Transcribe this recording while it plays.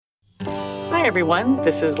Hi everyone,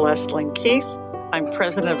 this is Leslie Keith. I'm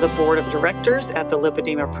president of the board of directors at the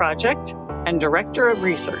Lipedema Project and director of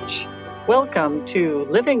research. Welcome to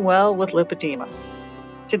Living Well with Lipedema.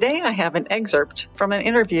 Today I have an excerpt from an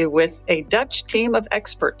interview with a Dutch team of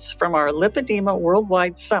experts from our Lipedema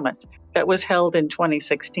Worldwide Summit that was held in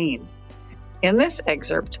 2016. In this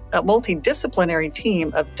excerpt, a multidisciplinary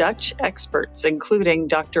team of Dutch experts, including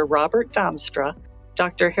Dr. Robert Damstra,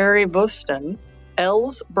 Dr. Harry Voesten,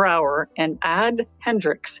 Els Brower, and Ad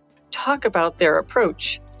Hendrickx, talk about their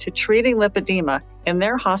approach to treating lipedema in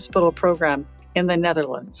their hospital program in the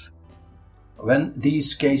Netherlands. When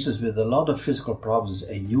these cases with a lot of physical problems,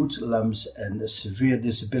 a huge lumps and a severe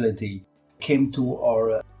disability came to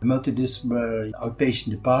our multidisciplinary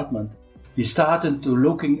outpatient department, we started to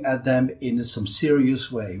looking at them in some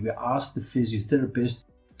serious way. We asked the physiotherapist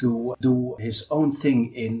to do his own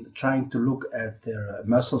thing in trying to look at their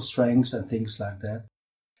muscle strengths and things like that.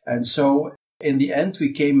 And so in the end,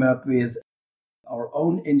 we came up with our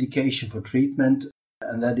own indication for treatment,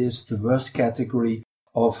 and that is the worst category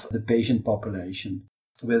of the patient population,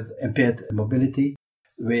 with impaired mobility,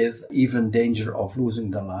 with even danger of losing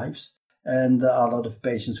their lives. And a lot of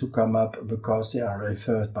patients who come up because they are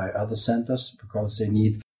referred by other centers, because they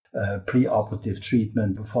need pre-operative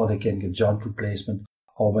treatment before they can get joint replacement,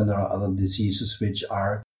 or when there are other diseases which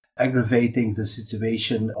are aggravating the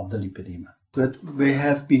situation of the lipedema. But we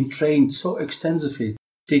have been trained so extensively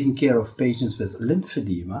taking care of patients with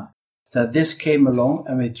lymphedema that this came along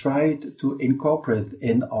and we tried to incorporate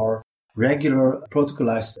in our regular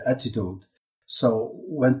protocolized attitude. So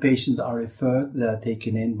when patients are referred, they are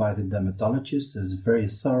taken in by the dermatologist. There's a very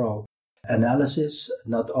thorough analysis,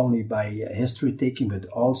 not only by history taking, but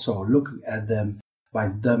also looking at them by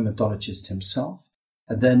the dermatologist himself.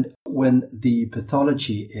 And then when the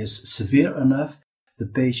pathology is severe enough, the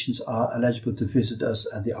patients are eligible to visit us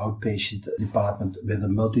at the outpatient department with a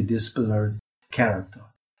multidisciplinary character.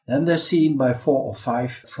 Then they're seen by 4 or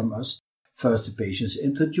 5 from us. First, the patient is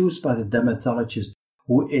introduced by the dermatologist,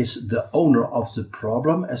 who is the owner of the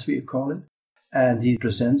problem, as we call it, and he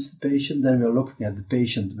presents the patient. Then we're looking at the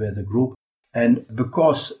patient with a group. And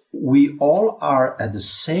because we all are at the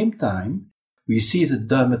same time, we see the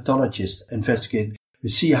dermatologist investigate. We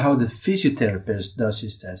see how the physiotherapist does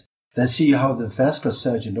his test. Then see how the vascular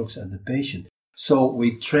surgeon looks at the patient. So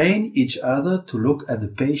we train each other to look at the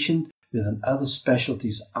patient with another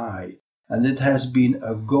specialty's eye. And it has been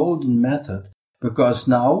a golden method because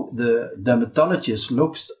now the dermatologist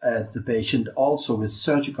looks at the patient also with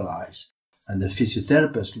surgical eyes. And the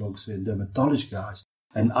physiotherapist looks with dermatologic eyes.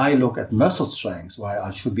 And I look at muscle strength, why I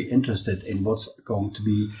should be interested in what's going to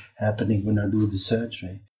be happening when I do the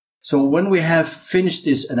surgery. So when we have finished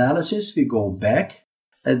this analysis, we go back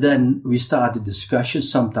and then we start a discussion,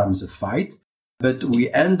 sometimes a fight, but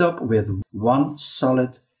we end up with one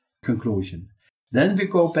solid conclusion. Then we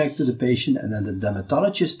go back to the patient and then the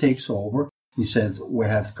dermatologist takes over. He says, we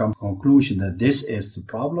have come to the conclusion that this is the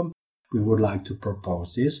problem. We would like to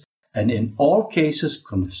propose this. And in all cases,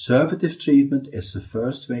 conservative treatment is the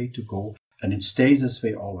first way to go, and it stays this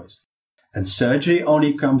way always. And surgery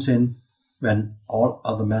only comes in when all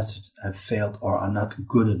other methods have failed or are not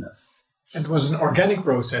good enough. It was an organic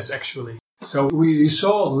process, actually. So we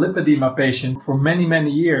saw lipedema patients for many, many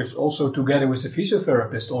years, also together with the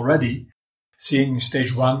physiotherapist already, seeing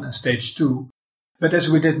stage 1 and stage 2. But as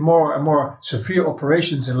we did more and more severe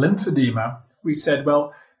operations in lymphedema, we said,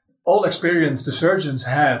 well, all experience the surgeons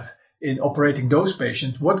had in operating those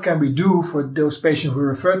patients, what can we do for those patients who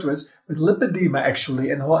refer to us with lipedema actually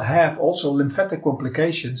and who have also lymphatic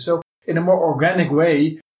complications? So in a more organic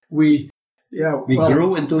way, we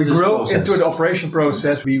grew into the operation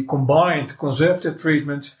process. We combined conservative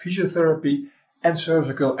treatment, physiotherapy, and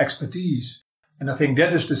surgical expertise. And I think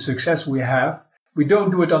that is the success we have. We don't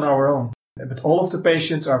do it on our own, but all of the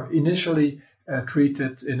patients are initially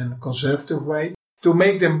treated in a conservative way to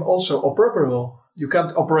make them also operable. You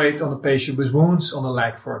can't operate on a patient with wounds on the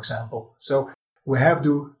leg, for example. So we have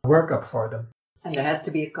to work up for them. And there has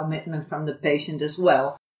to be a commitment from the patient as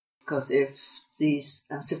well. Because if these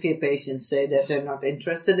severe patients say that they're not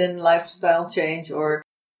interested in lifestyle change or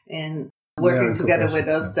in working together with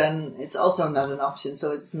us, then it's also not an option.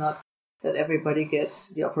 So it's not that everybody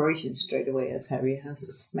gets the operation straight away, as Harry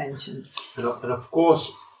has mentioned. And of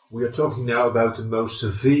course, we are talking now about the most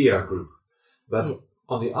severe group. But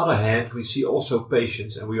on the other hand, we see also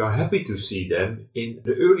patients, and we are happy to see them in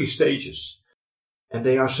the early stages. And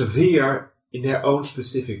they are severe in their own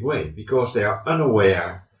specific way because they are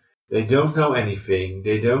unaware. They don't know anything.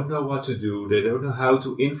 They don't know what to do. They don't know how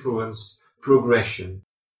to influence progression.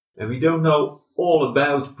 And we don't know all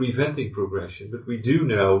about preventing progression, but we do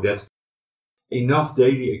know that enough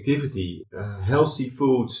daily activity, healthy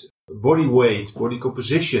foods, body weight, body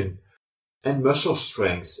composition, and muscle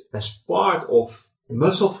strength as part of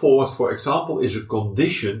muscle force, for example, is a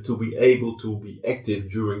condition to be able to be active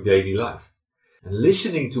during daily life. And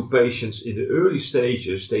listening to patients in the early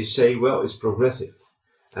stages, they say, well, it's progressive.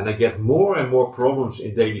 And I get more and more problems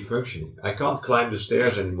in daily functioning. I can't climb the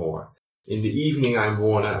stairs anymore. In the evening, I'm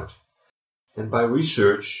worn out. And by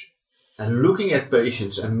research and looking at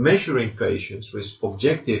patients and measuring patients with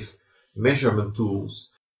objective measurement tools,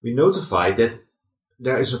 we notify that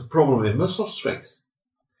there is a problem in muscle strength.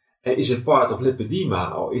 And is it part of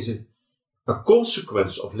lipedema, or is it a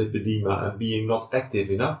consequence of lipedema and being not active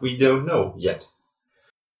enough? We don't know yet.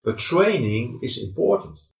 But training is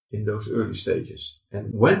important in those early stages.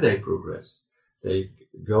 And when they progress, they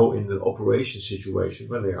go in an operation situation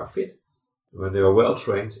when they are fit, when they are well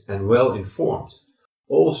trained and well informed,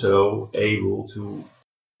 also able to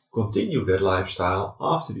continue that lifestyle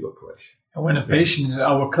after the operation. And when a patient is in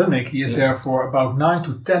our clinic, he is there for about 9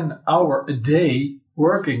 to 10 hours a day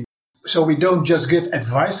working. So we don't just give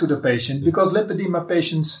advice to the patient, because lipedema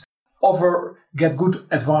patients get good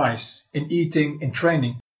advice in eating, in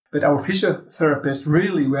training. But our physiotherapist,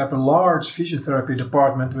 really, we have a large physiotherapy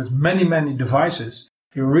department with many, many devices.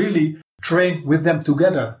 You really train with them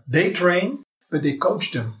together. They train, but they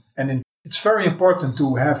coach them. And it's very important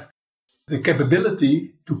to have the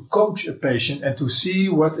capability to coach a patient and to see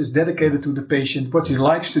what is dedicated to the patient, what he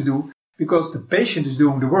likes to do, because the patient is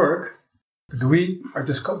doing the work, but we are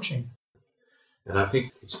just coaching. And I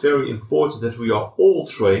think it's very important that we are all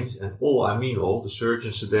trained, and all, I mean all, the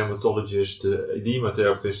surgeons, the dermatologists, the edema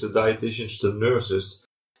therapists, the dietitians, the nurses,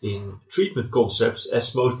 in treatment concepts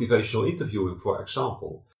as motivational interviewing, for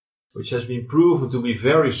example, which has been proven to be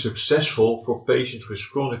very successful for patients with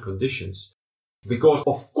chronic conditions. Because,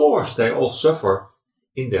 of course, they all suffer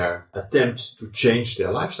in their attempt to change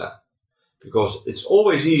their lifestyle. Because it's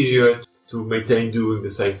always easier to maintain doing the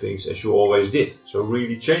same things as you always did. So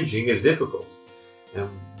really changing is difficult. And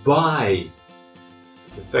by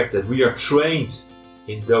the fact that we are trained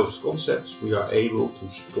in those concepts, we are able to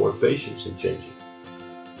support patients in changing.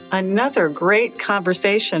 Another great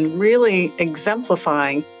conversation, really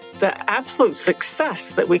exemplifying the absolute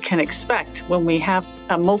success that we can expect when we have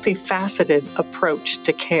a multifaceted approach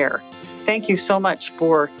to care. Thank you so much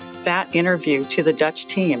for that interview to the Dutch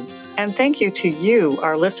team. And thank you to you,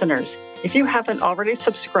 our listeners. If you haven't already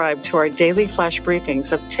subscribed to our daily flash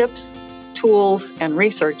briefings of tips, tools, and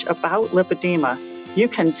research about lipedema, you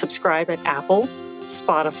can subscribe at Apple,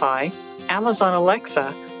 Spotify, Amazon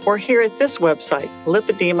Alexa, or here at this website,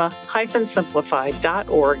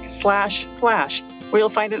 lipedema-simplified.org/flash, where you'll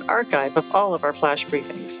find an archive of all of our flash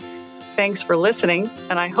briefings. Thanks for listening,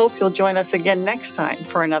 and I hope you'll join us again next time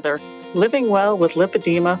for another Living Well with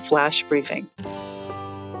Lipedema flash briefing.